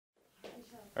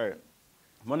All right.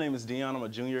 My name is Dion. I'm a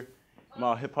junior.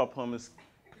 My hip-hop poem is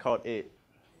called It.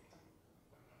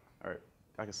 All right.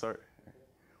 I can start.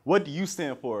 What do you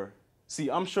stand for? See,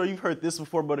 I'm sure you've heard this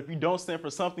before, but if you don't stand for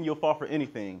something, you'll fall for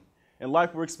anything. In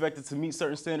life, we're expected to meet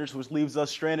certain standards, which leaves us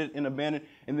stranded and abandoned,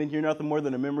 and then you're nothing more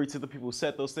than a memory to the people who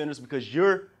set those standards because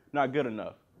you're not good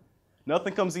enough.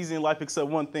 Nothing comes easy in life except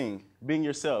one thing, being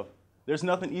yourself. There's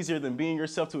nothing easier than being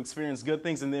yourself to experience good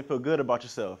things and then feel good about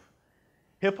yourself.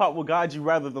 Hip-hop will guide you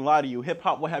rather than lie to you.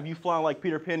 Hip-hop will have you flying like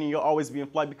Peter Pan and you'll always be in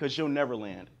flight because you'll never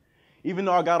land. Even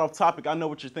though I got off topic, I know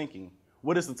what you're thinking.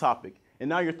 What is the topic? And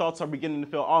now your thoughts are beginning to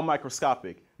feel all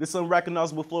microscopic. This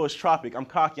unrecognizable flow is tropic. I'm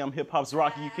cocky, I'm hip-hop's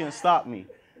Rocky, you can't stop me.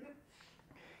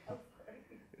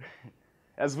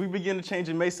 As we begin to change,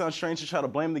 it may sound strange to try to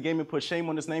blame the game and put shame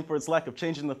on its name for its lack of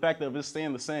changing the fact of it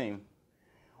staying the same.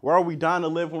 Where are we dying to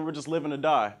live when we're just living to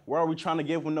die? Where are we trying to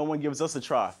give when no one gives us a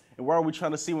try? And where are we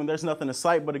trying to see when there's nothing in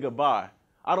sight but a goodbye?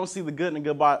 I don't see the good in a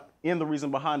goodbye in the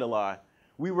reason behind a lie.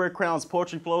 We wear crowns,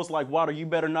 poetry flows like water, you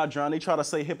better not drown. They try to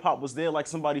say hip-hop was dead like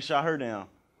somebody shot her down.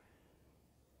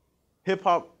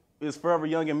 Hip-hop is forever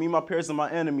young and me, my peers, and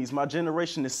my enemies. My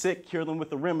generation is sick, cure them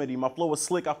with a remedy. My flow is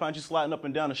slick, I find you sliding up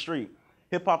and down the street.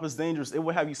 Hip-hop is dangerous, it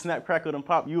will have you snap, crackle, and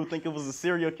pop. You would think it was a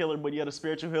serial killer, but yet a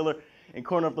spiritual healer and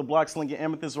corner of the block slinging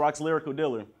amethyst rocks lyrical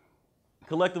dealer.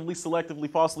 Collectively, selectively,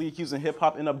 falsely accusing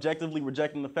hip-hop and objectively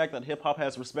rejecting the fact that hip-hop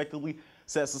has respectively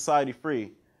set society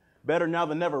free. Better now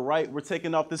than never, right? We're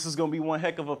taking off, this is gonna be one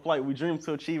heck of a flight. We dream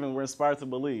to achieve and we're inspired to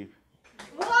believe.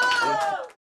 Whoa!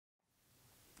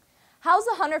 How's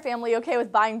the Hunter family okay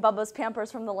with buying Bubba's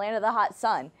Pampers from the land of the hot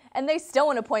sun? And they still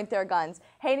want to point their guns,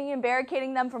 hating and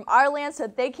barricading them from our land so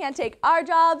that they can't take our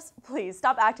jobs? Please,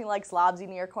 stop acting like slobs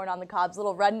eating your corn on the cobs,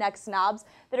 little redneck snobs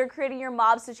that are creating your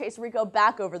mobs to chase Rico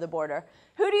back over the border.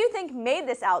 Who do you think made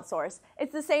this outsource?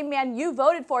 It's the same man you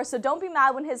voted for, so don't be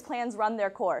mad when his plans run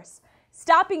their course.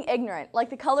 Stop being ignorant, like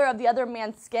the color of the other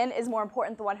man's skin is more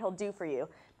important than what he'll do for you.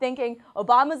 Thinking,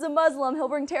 Obama's a Muslim, he'll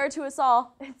bring terror to us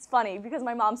all. It's funny, because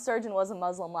my mom's surgeon was a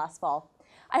Muslim last fall.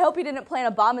 I hope he didn't plant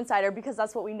a bomb inside her because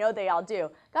that's what we know they all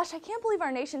do. Gosh, I can't believe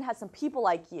our nation has some people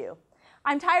like you.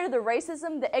 I'm tired of the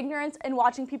racism, the ignorance, and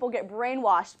watching people get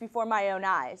brainwashed before my own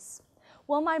eyes.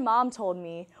 Well, my mom told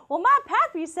me. Well, my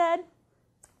pappy said,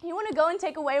 you want to go and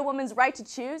take away a woman's right to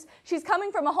choose? She's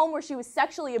coming from a home where she was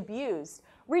sexually abused.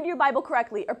 Read your Bible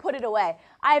correctly or put it away.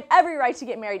 I have every right to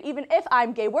get married, even if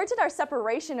I'm gay. Where did our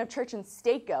separation of church and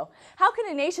state go? How can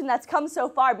a nation that's come so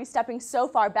far be stepping so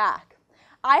far back?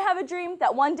 I have a dream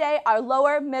that one day our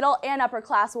lower, middle, and upper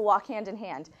class will walk hand in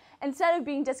hand, instead of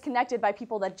being disconnected by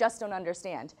people that just don't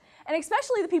understand. And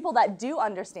especially the people that do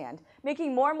understand,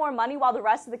 making more and more money while the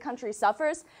rest of the country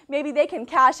suffers. Maybe they can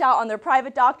cash out on their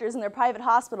private doctors and their private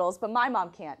hospitals, but my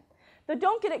mom can't. But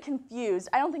don't get it confused.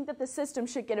 I don't think that the system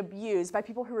should get abused by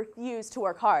people who refuse to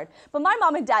work hard. But my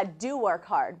mom and dad do work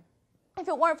hard. If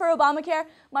it weren't for Obamacare,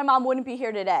 my mom wouldn't be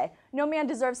here today. No man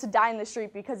deserves to die in the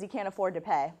street because he can't afford to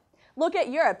pay. Look at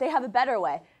Europe. They have a better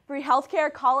way. Free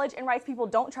healthcare, college, and rights people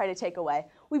don't try to take away.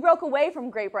 We broke away from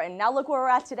Great Britain. Now look where we're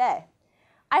at today.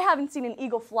 I haven't seen an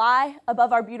eagle fly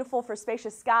above our beautiful for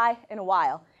spacious sky in a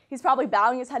while. He's probably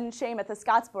bowing his head in shame at the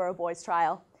Scottsboro boys'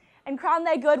 trial. And crown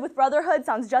they good with brotherhood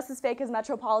sounds just as fake as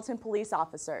Metropolitan Police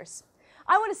officers.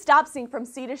 I want to stop seeing from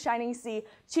sea to shining sea,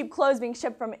 cheap clothes being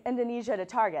shipped from Indonesia to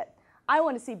Target. I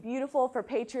want to see beautiful for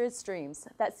patriots' streams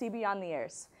that see beyond the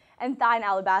years, and thine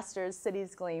alabasters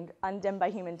cities gleamed, undimmed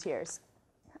by human tears.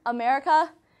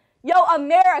 America, yo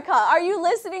America, are you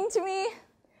listening to me?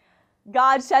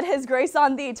 God shed his grace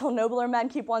on thee till nobler men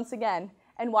keep once again,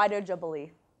 and wider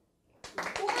jubilee.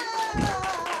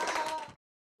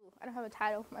 I don't have a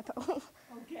title for my poem.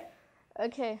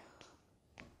 Okay.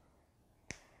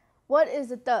 What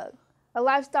is a thug? A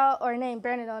lifestyle or a name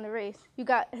branded on the race. You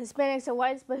got Hispanics and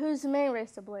whites, but who's the main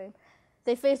race to blame?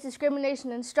 They face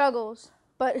discrimination and struggles,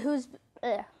 but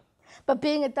But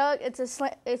being a thug, it's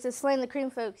a slang the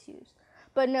cream folks use.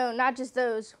 But no, not just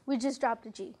those. We just dropped a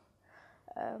G.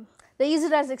 They use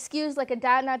it as an excuse, like a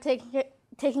dad not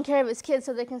taking care of his kids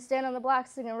so they can stand on the block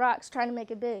singing rocks, trying to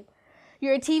make it big.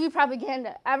 You're a TV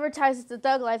propaganda. Advertises the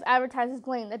thug life, advertises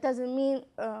blame. That doesn't mean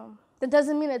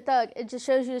a thug. It just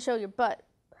shows you to show your butt.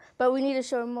 But we need to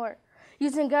show more.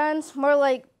 Using guns, more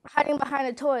like hiding behind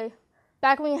a toy.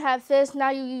 Back when you had fists,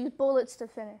 now you use bullets to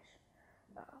finish.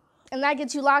 And that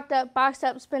gets you locked up, boxed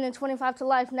up, spending 25 to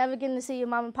life, never getting to see your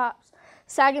mom and pops.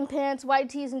 Sagging pants, white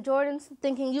tees, and Jordans,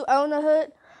 thinking you own the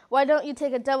hood. Why don't you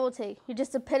take a double take? You're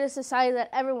just a pit of society that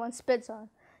everyone spits on.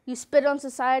 You spit on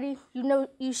society,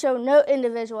 you show no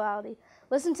individuality.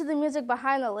 Listen to the music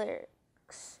behind the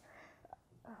lyrics.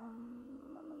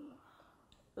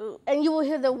 And you will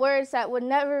hear the words that would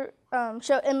never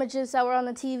show images that were on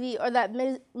the TV or that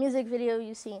music video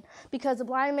you've seen, because the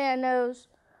blind man knows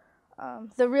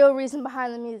the real reason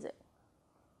behind the music.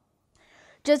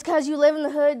 Just because you live in the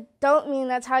hood don't mean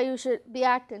that's how you should be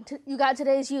acting. You got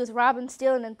today's youth robbing,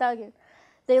 stealing, and thugging.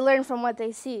 They learn from what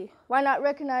they see. Why not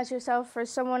recognize yourself for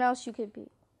someone else you could be?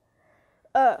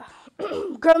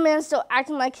 Grown men still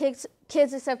acting like kids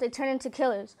except they turn into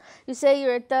killers. You say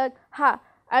you're a thug. Ha!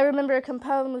 I remember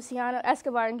Capone, Luciano,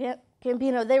 Escobar, and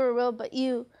Gambino. They were real, but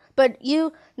you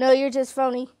know you're just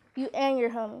phony. You and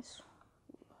your homies.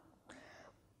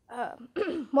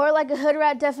 More like a hood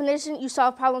rat definition, you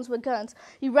solve problems with guns.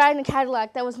 You ride in a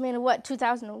Cadillac that was made in,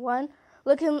 2001?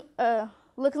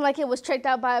 Looking like it was tricked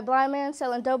out by a blind man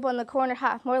selling dope on the corner.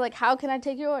 Ha, more like, how can I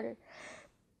take your order?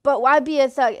 But why be a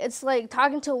thug? It's like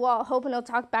talking to a wall, hoping it'll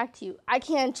talk back to you. I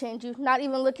can't change you. Not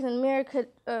even looking in the mirror could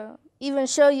even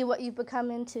show you what you've become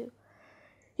into.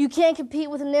 You can't compete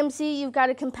with an MC. You've got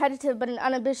a competitive but an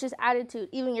unambitious attitude.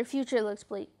 Even your future looks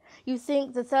bleak. You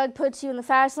think the thug puts you in the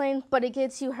fast lane, but it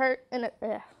gets you hurt.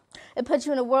 It puts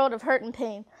you in a world of hurt and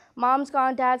pain. Mom's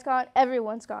gone, dad's gone,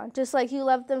 everyone's gone. Just like you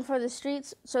left them for the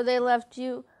streets, so they left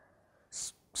you,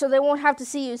 so they won't have to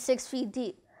see you 6 feet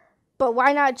deep. But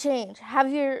why not change?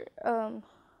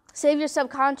 Save your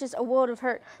subconscious a world of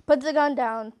hurt. Put the gun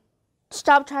down.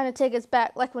 Stop trying to take us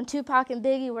back, like when Tupac and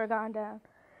Biggie were gone down.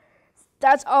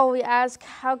 That's all we ask.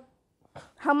 How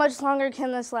much longer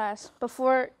can this last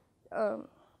before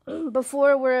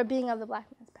we're a being of the black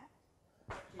man's past?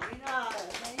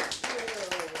 Thank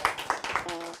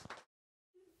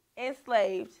you.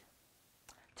 Enslaved.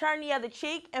 Turn the other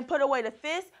cheek and put away the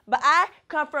fist, but I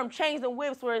come from chains and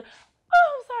whips where, oh,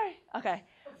 I'm sorry. Okay.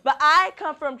 But I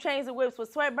come from chains and whips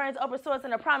with sweat burns, open swords,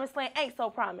 and the promised land ain't so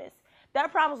promised.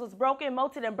 That promise was broken,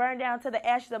 molted, and burned down to the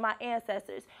ashes of my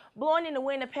ancestors, blowing in the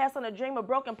wind and passed on a dream of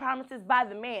broken promises by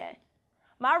the man.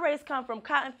 My race come from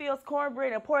cotton fields,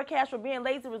 cornbread, and poor cash for being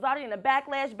lazy, resulting in a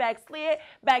backlash, back slid,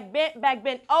 back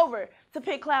bent over to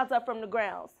pick clouds up from the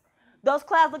grounds. Those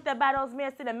clouds looked at by those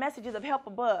men sending messages of help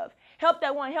above. Help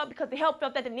that won't help because the help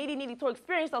felt that the needy needed to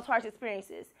experience those harsh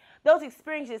experiences. Those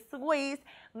experiences squeezed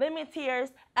lemon tears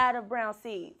out of brown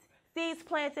seeds. Seeds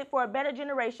planted for a better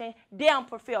generation, down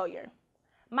for failure.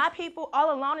 My people,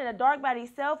 all alone in the dark by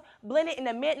themselves, blended in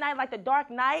the midnight like the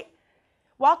dark night,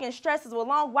 walking stresses with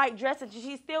long white dresses, and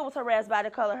she still was harassed by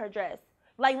the color of her dress.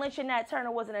 Like lynching Nat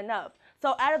Turner wasn't enough.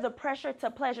 So out of the pressure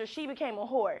to pleasure, she became a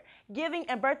whore, giving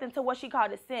and birth into what she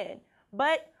called a sin.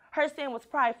 But her sin was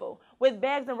prideful. With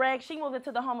bags and rags, she moved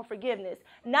into the home of forgiveness,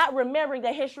 not remembering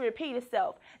that history repeated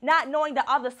itself, not knowing that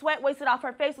all the sweat wasted off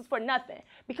her face was for nothing,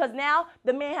 because now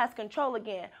the man has control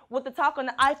again, with the talk on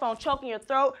the iPhone choking your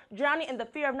throat, drowning in the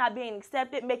fear of not being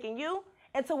accepted, making you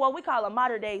into what we call a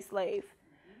modern-day slave.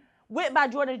 Whipped by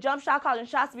Jordan's jump shot, causing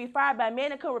shots to be fired by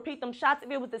men and could repeat them shots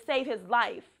if it was to save his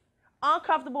life.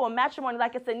 Uncomfortable in matrimony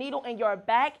like it's a needle in your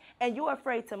back and you're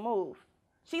afraid to move.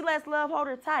 She lets love hold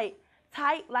her tight,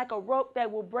 tight like a rope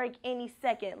that will break any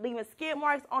second, leaving skid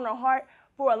marks on her heart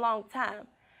for a long time,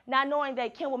 not knowing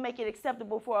that Kim will make it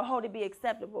acceptable for a hoe to be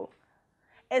acceptable.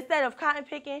 Instead of cotton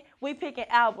picking, we picking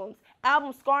albums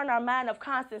scarring our mind of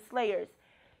constant slayers.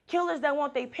 Killers that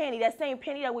want their penny, that same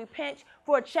penny that we pinch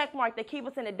for a check mark that keep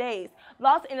us in the days,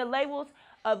 lost in the labels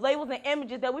and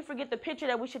images that we forget the picture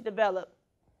that we should develop.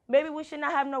 Maybe we should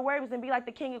not have no worries and be like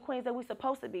the king and queens that we're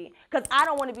supposed to be, because I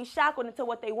don't want to be shackled into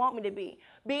what they want me to be,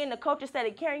 being the coach instead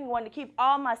of carrying one to keep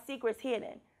all my secrets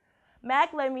hidden.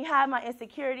 Mac let me hide my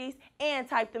insecurities and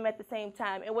type them at the same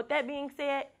time. And with that being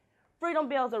said, freedom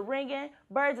bells are ringing,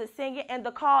 birds are singing, and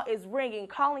the call is ringing,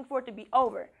 calling for it to be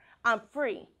over. I'm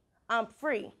free. I'm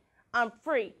free. I'm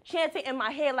free. Chanting in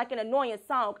my head like an annoying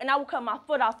song, and I will cut my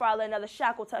foot off for I let another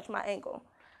shackle touch my ankle.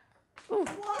 Ooh.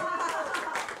 Wow.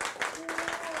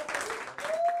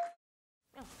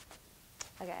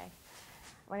 Okay,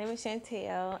 my name is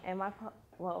Chantel, and my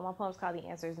poem's called The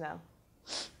Answer Is No.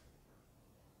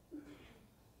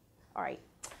 All right.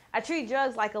 I treat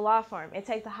drugs like a law firm and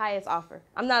take the highest offer.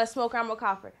 I'm not a smoker, I'm a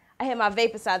cougher. I hit my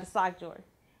vape inside the sock drawer.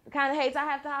 The kind of hate I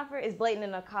have to offer is blatant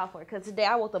and uncalled for, because today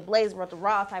I woke the blaze with the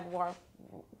raw type of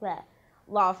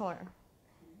law firm.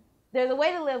 There's a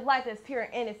way to live life that's pure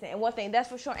and innocent, and one thing that's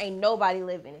for sure, ain't nobody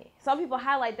living it. Some people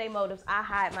highlight their motives, I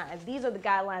hide mine. These are the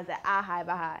guidelines that I hide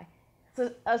behind. So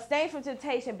abstain from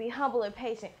temptation, be humble and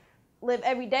patient. Live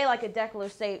every day like a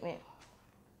declarative statement.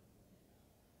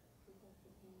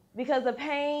 Because the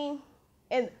pain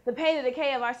and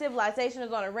decay of our civilization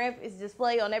is on a ramp, is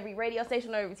displayed on every radio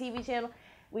station or every TV channel.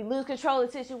 We lose control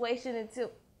of the situation until,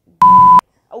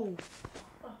 oh.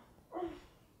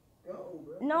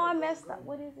 No, I messed up.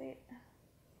 What is it?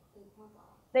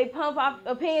 They pump off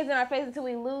opinions in our face until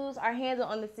we lose our handle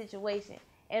on the situation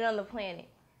and on the planet.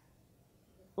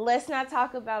 Let's not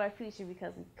talk about our future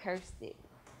because we cursed it.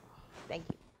 Thank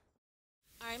you.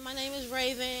 All right, my name is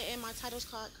Raven, and my title's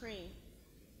called Cream.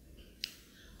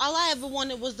 All I ever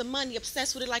wanted was the money,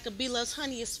 obsessed with it like a bee loves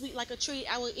honey. It's sweet like a treat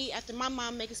I would eat after my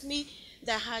mom makes me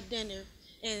that hot dinner.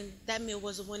 And that meal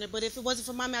was a winner. But if it wasn't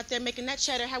for mom out there making that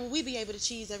cheddar, how would we be able to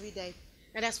cheese every day?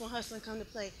 And that's when hustling come to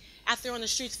play. Out there on the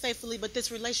streets faithfully, but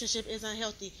this relationship is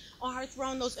unhealthy. On her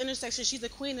throne, those intersections, she's a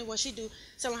queen in what she do.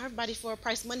 Selling her body for a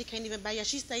price money can't even buy. Yeah,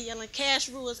 she stay yelling cash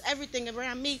rules, everything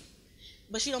around me.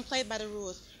 But she don't play by the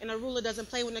rules. And a ruler doesn't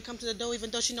play when it comes to the dough,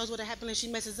 even though she knows what'll happen if she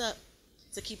messes up.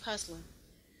 To keep hustling.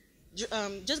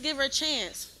 Just give her a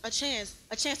chance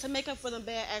to make up for them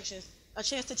bad actions, a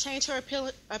chance to change her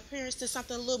appearance to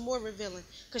something a little more revealing,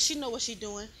 because she know what she's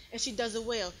doing, and she does it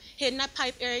well. Hitting that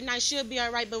pipe every night, she'll be all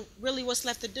right, but really what's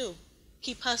left to do?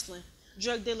 Keep hustling.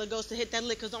 Drug dealer goes to hit that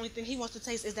lick because the only thing he wants to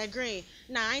taste is that green.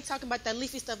 Nah, I ain't talking about that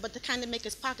leafy stuff, but the kind that make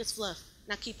his pockets fluff.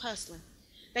 Now keep hustling.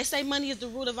 They say money is the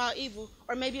root of all evil,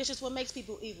 or maybe it's just what makes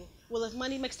people evil. Well, if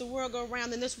money makes the world go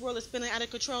round, then this world is spinning out of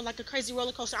control like a crazy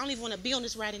roller coaster. I don't even want to be on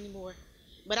this ride anymore,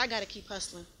 but I got to keep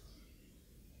hustling.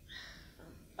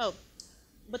 Oh,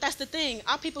 but that's the thing.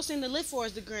 All people seem to live for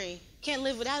is the green. Can't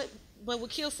live without it, but will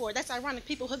kill for it. That's ironic.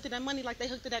 People hooked to that money like they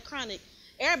hooked to that chronic.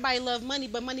 Everybody love money,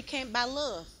 but money can't buy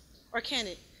love, or can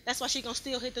it? That's why she gonna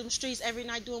still hit them streets every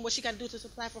night doing what she got to do to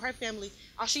supply for her family.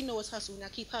 All she know is hustle. Now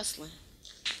keep hustling.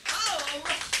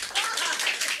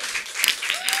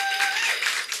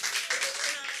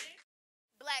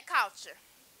 Black culture.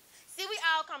 See, we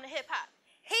all come to hip-hop.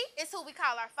 He is who we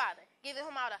call our father, giving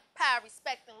him all the power,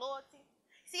 respect, and loyalty.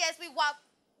 See, as we walk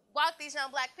these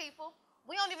young black people,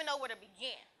 we don't even know where to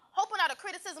begin. Hoping all the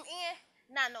criticism in,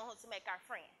 not knowing who to make our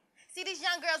friend. See, these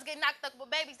young girls get knocked up with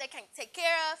babies they can't take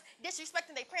care of,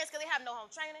 disrespecting their parents because they have no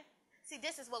home training. See,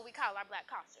 this is what we call our black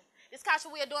culture. This culture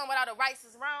we are doing what all the rights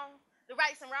is wrong, the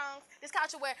rights and wrongs. This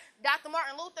culture where Dr.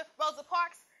 Martin Luther, Rosa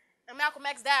Parks, and Malcolm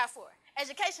X died for.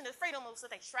 Education is freedom moves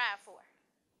that they strive for.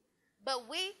 But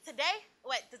we today,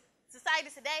 the society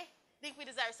today, think we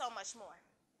deserve so much more.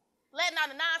 Letting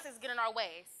all the nonsense get in our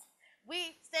ways.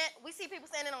 We see people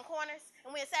standing on corners,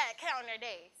 and we're inside counting their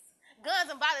days.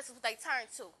 Guns and violence is what they turn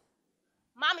to.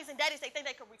 Mommies and daddies they think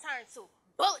they could return to.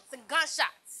 Bullets and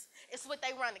gunshots is what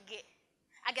they run to get.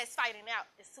 I guess fighting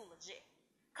out is too legit.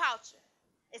 Culture.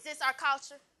 Is this our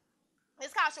culture?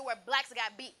 This culture where blacks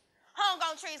got beat. Hung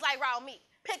on trees like raw meat.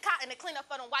 Pick cotton to clean up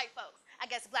for them white folks. I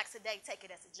guess blacks today take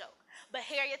it as a joke. But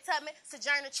Harriet Tubman,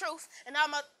 Sojourner Truth, and all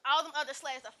them other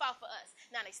slaves that fought for us.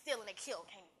 Now they steal and they kill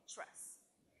and can't even trust.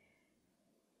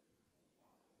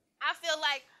 I feel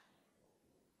like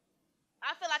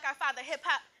our father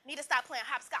hip-hop need to stop playing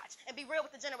hopscotch and be real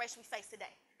with the generation we face today,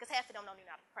 because half of them don't even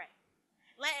know how to pray.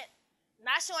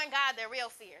 Not showing God their real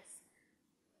fears.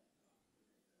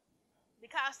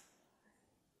 Because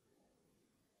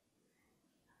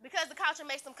the culture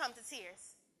makes them come to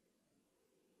tears.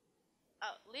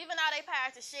 Leaving all their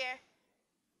power to share.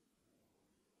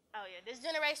 Oh yeah, this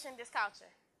generation, this culture.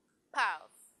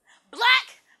 Pause.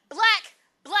 Black, black,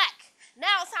 black.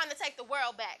 Now it's time to take the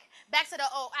world back. Back to the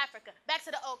old Africa, back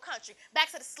to the old country, back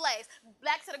to the slaves,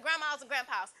 back to the grandmas and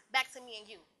grandpas, back to me and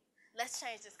you. Let's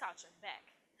change this culture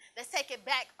back. Let's take it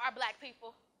back, our black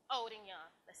people, old and young.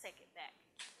 Let's take it back.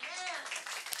 Yeah.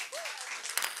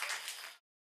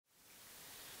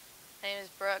 My name is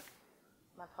Brooke.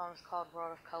 My poem is called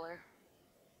World of Color.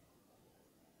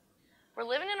 We're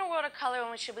living in a world of color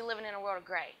when we should be living in a world of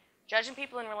gray, judging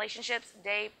people in relationships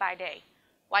day by day.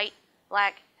 White,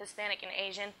 black, Hispanic, and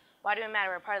Asian, why do it matter?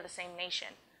 We're part of the same nation.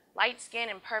 Light skin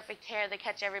and perfect hair, they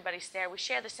catch everybody's stare. We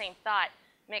share the same thought,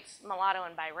 mixed, mulatto,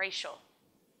 and biracial.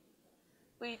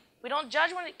 We don't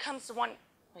judge when it comes to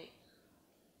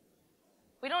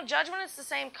We don't judge when it's the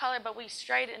same color, but we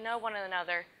stray to know one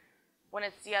another when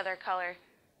it's the other color.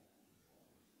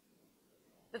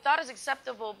 The thought is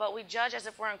acceptable, but we judge as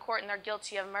if we're in court and they're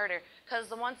guilty of murder, because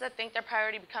the ones that think their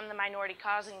priority become the minority,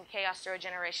 causing chaos through a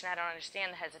generation. I don't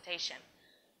understand the hesitation.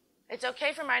 It's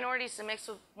okay for minorities to mix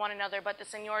with one another, but the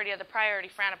seniority of the priority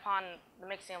frown upon the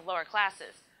mixing of lower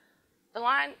classes. The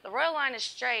royal line is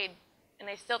strayed, and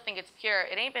they still think it's pure.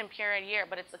 It ain't been pure in a year,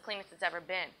 but it's the cleanest it's ever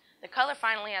been. The color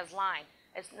finally has line.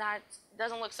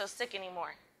 Doesn't look so sick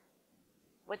anymore.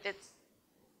 With its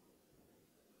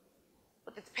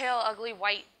pale, ugly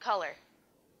white color.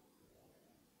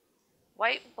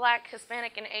 White, black,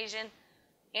 Hispanic, and Asian,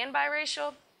 and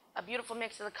biracial, a beautiful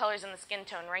mix of the colors in the skin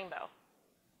tone rainbow.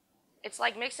 It's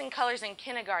like mixing colors in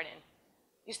kindergarten.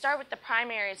 You start with the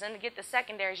primaries, and to get the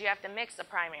secondaries, you have to mix the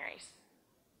primaries.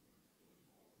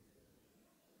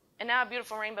 And now a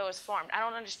beautiful rainbow is formed. I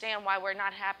don't understand why we're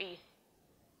not happy,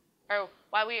 or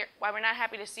why we're not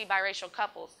happy to see biracial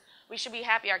couples. We should be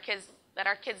happy that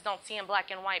our kids don't see in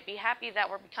black and white. Be happy that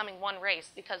we're becoming one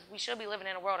race, because we should be living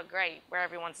in a world of gray where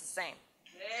everyone's the same.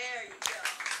 There you go.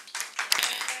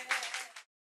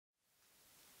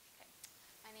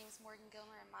 My name is Morgan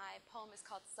Gilmer, and my poem is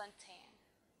called Suntan.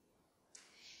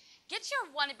 Get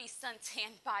your wannabe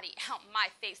suntan body out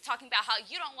my face, talking about how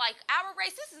you don't like our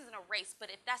race. This isn't a race, but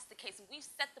if that's the case, and we've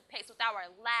set the pace with our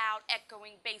loud,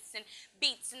 echoing bass and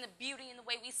beats and the beauty in the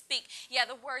way we speak. Yeah,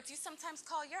 the words you sometimes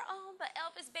call your own, but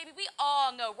Elvis, baby, we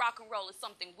all know rock and roll is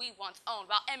something we once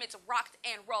owned, while Emmett rocked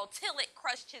and rolled till it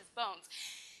crushed his bones.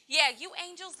 Yeah, you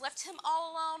angels left him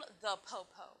all alone, the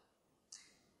po-po.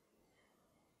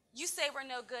 You say we're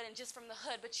no good and just from the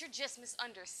hood, but you're just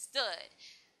misunderstood.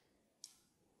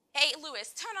 Hey,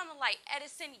 Lewis, turn on the light.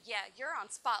 Edison, yeah, you're on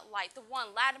spotlight. The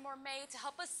one Lattimore made to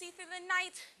help us see through the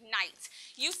night.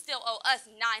 You still owe us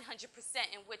 900%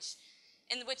 in which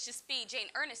the speed Jane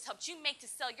Ernest helped you make to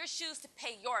sell your shoes to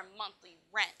pay your monthly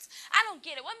rent. I don't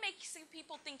get it. What makes you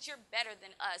people think you're better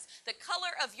than us? The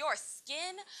color of your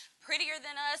skin? Prettier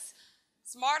than us?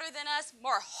 Smarter than us?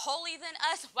 More holy than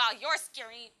us? While your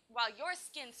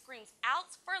skin screams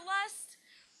out for lust?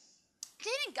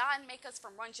 Didn't God make us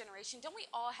from one generation? Don't we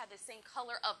all have the same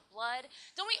color of blood?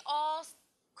 Don't we all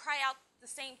cry out the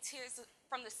same tears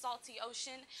from the salty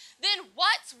ocean? Then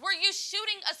what were you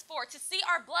shooting us for? To see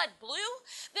our blood blue?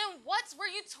 Then what were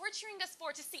you torturing us for?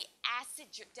 To see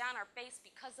acid drip down our face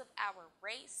because of our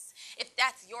race? If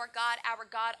that's your God, our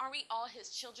God, aren't we all his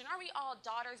children? Aren't we all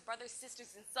daughters, brothers,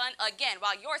 sisters, and son? Again,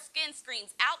 while your skin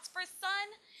screams out for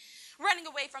son, running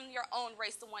away from your own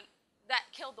race, the one that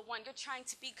killed the one you're trying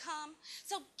to become.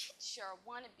 So get your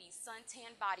wannabe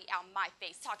suntan body out my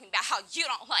face, talking about how you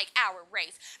don't like our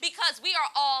race, because we are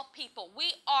all people.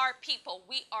 We are people.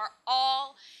 We are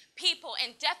all people.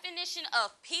 And definition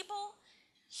of people,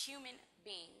 human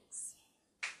beings.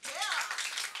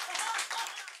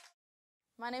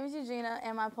 My name is Eugenia,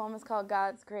 and my poem is called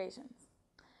God's Creations.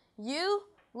 You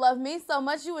love me so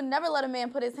much you would never let a man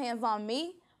put his hands on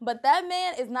me. But that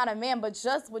man is not a man, but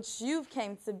just what you've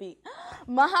came to be.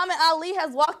 Muhammad Ali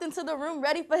has walked into the room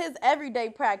ready for his everyday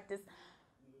practice.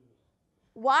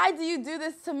 Why do you do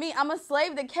this to me? I'm a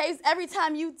slave that caves every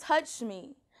time you touch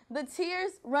me. The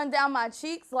tears run down my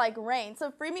cheeks like rain to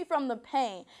free me from the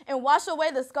pain and wash away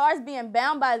the scars being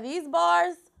bound by these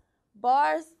bars.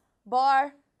 Bars,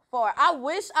 bar, far. I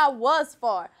wish I was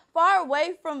far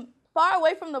away from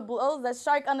the blows that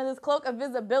strike under this cloak of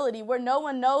visibility, where no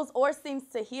one knows or seems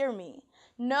to hear me.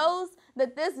 Knows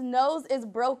that this nose is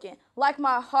broken, like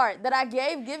my heart that I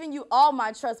gave, giving you all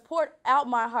my trust, poured out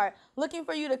my heart, looking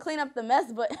for you to clean up the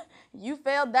mess, but you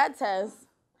failed that test.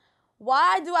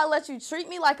 Why do I let you treat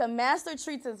me like a master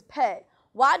treats his pet?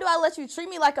 Why do I let you treat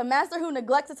me like a master who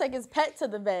neglects to take his pet to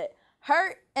the vet,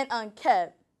 hurt and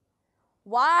unkept?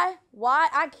 Why?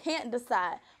 I can't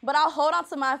decide, but I'll hold on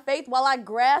to my faith while I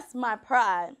grasp my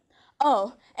pride.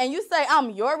 Oh, and you say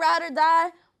I'm your ride or die,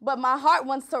 but my heart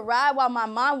wants to ride while my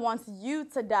mind wants you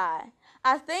to die.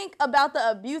 I think about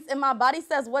the abuse and my body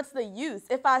says, what's the use?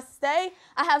 If I stay,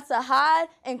 I have to hide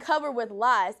and cover with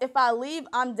lies. If I leave,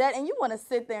 I'm dead, and you want to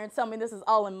sit there and tell me this is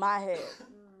all in my head.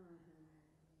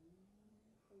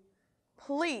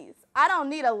 Please, I don't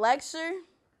need a lecture.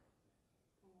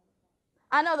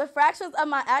 I know the fractions of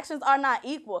my actions are not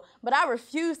equal, but I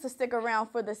refuse to stick around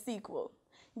for the sequel.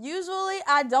 Usually,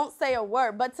 I don't say a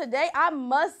word, but today I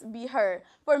must be heard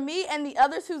for me and the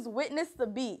others who's witnessed the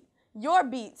beat, your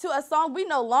beat, to a song we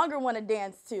no longer want to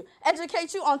dance to,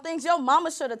 educate you on things your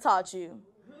mama should have taught you.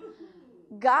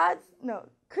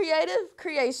 Creative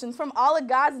creations from all of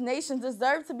God's nations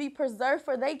deserve to be preserved,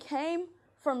 for they came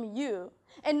from you.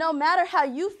 And no matter how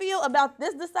you feel about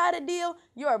this decided deal,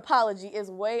 your apology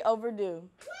is way overdue.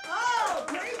 Oh,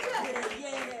 very good.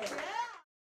 Yeah.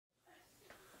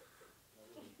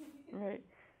 Right.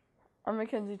 I'm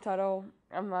Mackenzie Tuttle,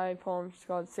 and my poem is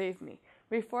called Save Me.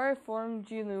 Before I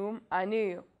formed you in the womb, I knew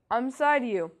you. I'm beside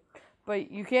you, but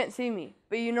you can't see me,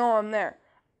 but you know I'm there.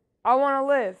 I want to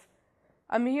live.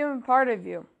 I'm a human part of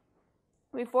you.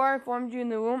 Before I formed you in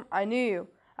the womb, I knew you.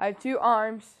 I have 2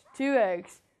 arms, 2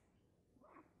 legs.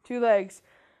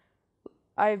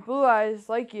 I have blue eyes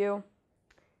like you.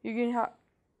 You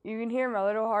can hear my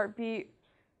little heartbeat.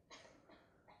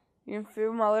 You can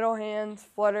feel my little hands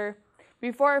flutter.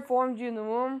 Before I formed you in the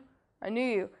womb, I knew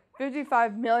you.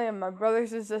 55 million my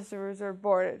brothers and sisters were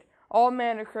aborted. All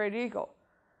men are created equal.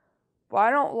 Why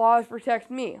don't laws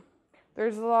protect me?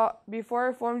 There's a law. Before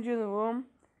I formed you in the womb,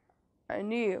 I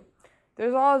knew you.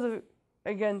 There's laws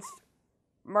against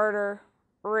murder,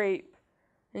 rape,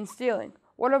 and stealing?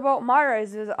 What about my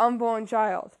rights as an unborn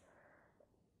child?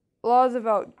 Laws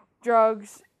about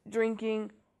drugs,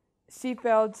 drinking,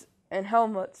 seatbelts, and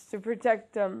helmets to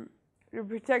protect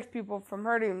people from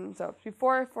hurting themselves.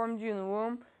 Before I formed you in the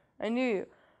womb, I knew you.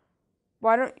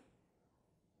 Why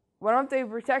don't they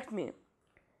protect me?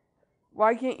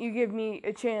 Why can't you give me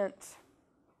a chance?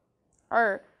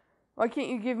 Or why can't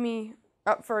you give me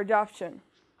up for adoption?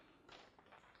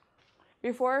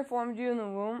 Before I formed you in the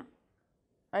womb,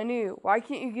 I knew you. Why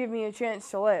can't you give me a chance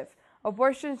to live?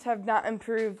 Abortions have not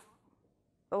improved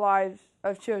the lives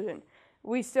of children.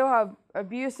 We still have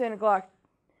abuse and neglect.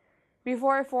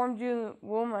 Before I formed you in the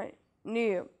womb, I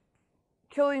knew you.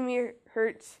 Killing me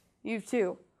hurts you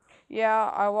too. Yeah,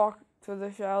 I walked through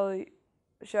the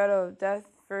shadow of death,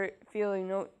 fearing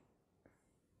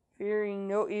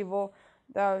no evil.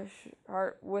 Thou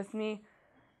art with me.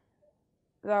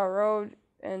 Thou rod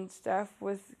and staff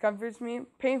with comforts me.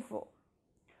 Painful.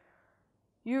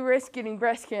 You risk getting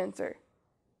breast cancer.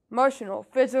 Emotional,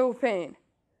 physical pain.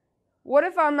 What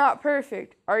if I'm not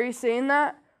perfect? Are you saying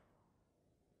that?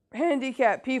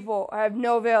 Handicapped people have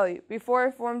no value. Before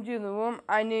I formed you in the womb,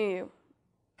 I knew you.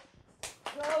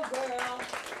 Go, girl.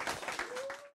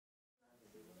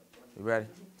 You ready?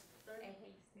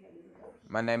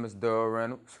 My name is Daryl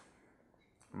Reynolds.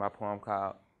 My poem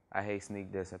called I Hate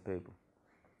Sneak Dissing People.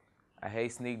 I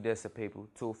hate sneak dissing people.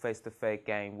 Two-faced to fake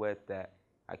ain't with that.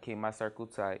 I keep my circle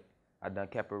tight. I done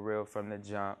kept it real from the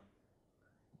jump.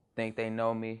 Think they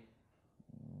know me.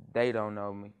 They don't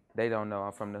know me. They don't know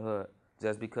I'm from the hood.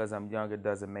 Just because I'm younger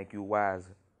doesn't make you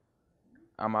wiser.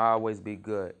 I'ma always be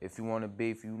good. If you want to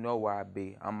beef, you know where I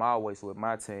be. I'm always with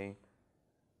my team.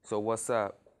 So what's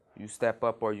up? You step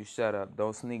up or you shut up.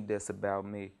 Don't sneak this about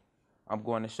me. I'm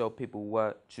going to show people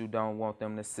what you don't want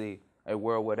them to see. A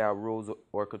world without rules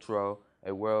or control.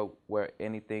 A world where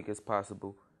anything is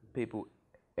possible. People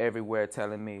everywhere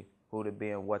telling me who to be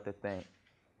and what to think.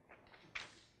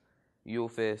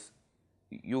 Youth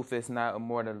is not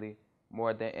immortally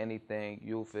more than anything.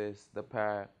 Youth is the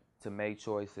power to make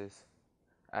choices.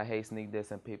 I hate sneak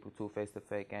dissing people. Two-faced to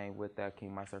fake ain't with that.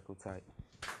 Keep my circle tight.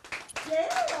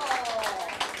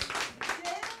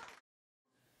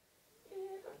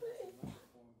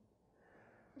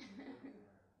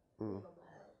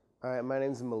 All right, my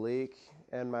name's Malik,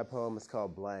 and my poem is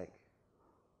called Blank.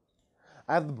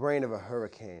 I have the brain of a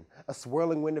hurricane, a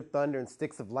swirling wind of thunder and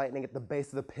sticks of lightning at the base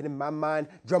of the pit in my mind.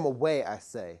 Drum away, I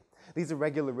say. These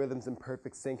irregular rhythms in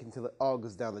perfect sync until it all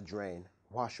goes down the drain.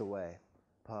 Wash away.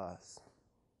 Pause.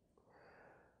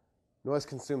 Noise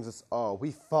consumes us all.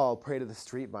 We fall prey to the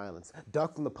street violence,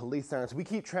 duck from the police sirens. We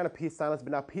keep trying to peace silence,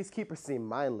 but now peacekeepers seem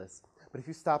mindless. But if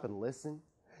you stop and listen,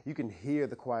 you can hear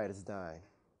the quiet is dying.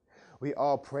 We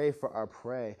all pray for our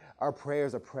prey. Our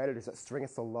prayers are predators that string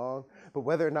us along. But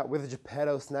whether or not we're the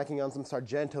Geppetto snacking on some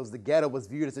Sargentos, the ghetto was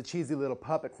viewed as a cheesy little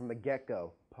puppet from the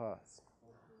get-go. Pause.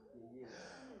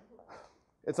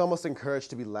 It's almost encouraged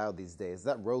to be loud these days.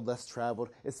 That road less traveled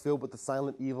is filled with the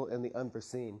silent evil and the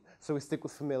unforeseen. So we stick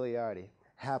with familiarity.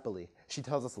 Happily, she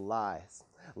tells us lies.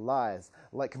 Lies,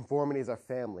 like conformity is our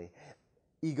family.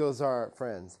 Egos are our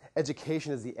friends.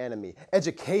 Education is the enemy.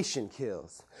 Education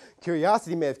kills.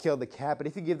 Curiosity may have killed the cat, but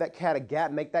if you give that cat a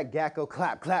gap, make that gat go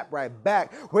clap, clap right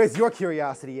back. Where's your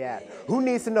curiosity at? Who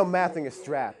needs to know math when you're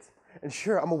strapped? And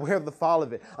sure, I'm aware of the fall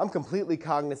of it. I'm completely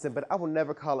cognizant, but I will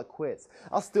never call it quits.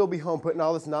 I'll still be home putting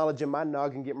all this knowledge in my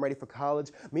noggin, getting ready for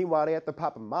college. Meanwhile, they at the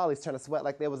popping mollies trying to sweat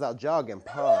like they was out jogging.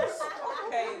 Pause.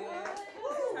 Okay, man.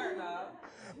 Turn up.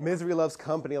 Misery loves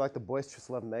company like the boisterous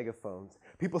love megaphones.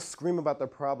 People scream about their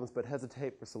problems but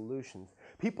hesitate for solutions.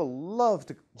 People love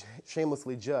to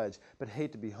shamelessly judge but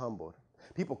hate to be humbled.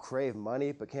 People crave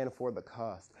money but can't afford the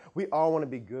cost. We all want to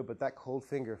be good, but that cold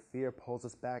finger of fear pulls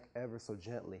us back ever so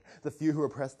gently. The few who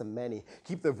oppress the many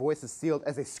keep their voices sealed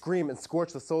as they scream and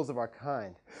scorch the souls of our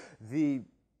kind.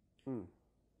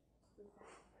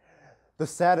 The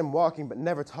sad and walking but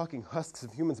never talking husks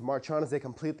of humans march on as they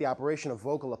complete the operation of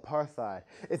vocal apartheid.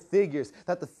 It figures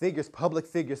that the figures public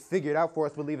figures figured out for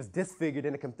us will leave us disfigured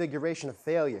in a configuration of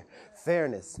failure.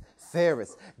 Fairness,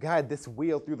 fairest, guide this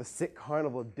wheel through the sick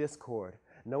carnival of discord.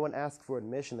 No one asks for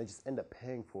admission, they just end up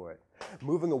paying for it.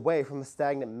 Moving away from the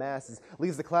stagnant masses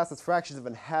leaves the classless fractions of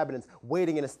inhabitants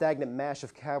waiting in a stagnant mash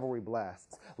of cavalry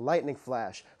blasts. Lightning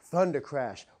flash, thunder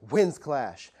crash, winds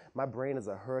clash. My brain is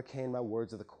a hurricane, my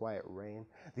words are the quiet rain.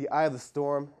 The eye of the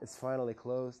storm is finally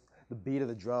closed. The beat of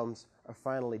the drums are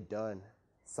finally done.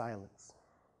 Silence.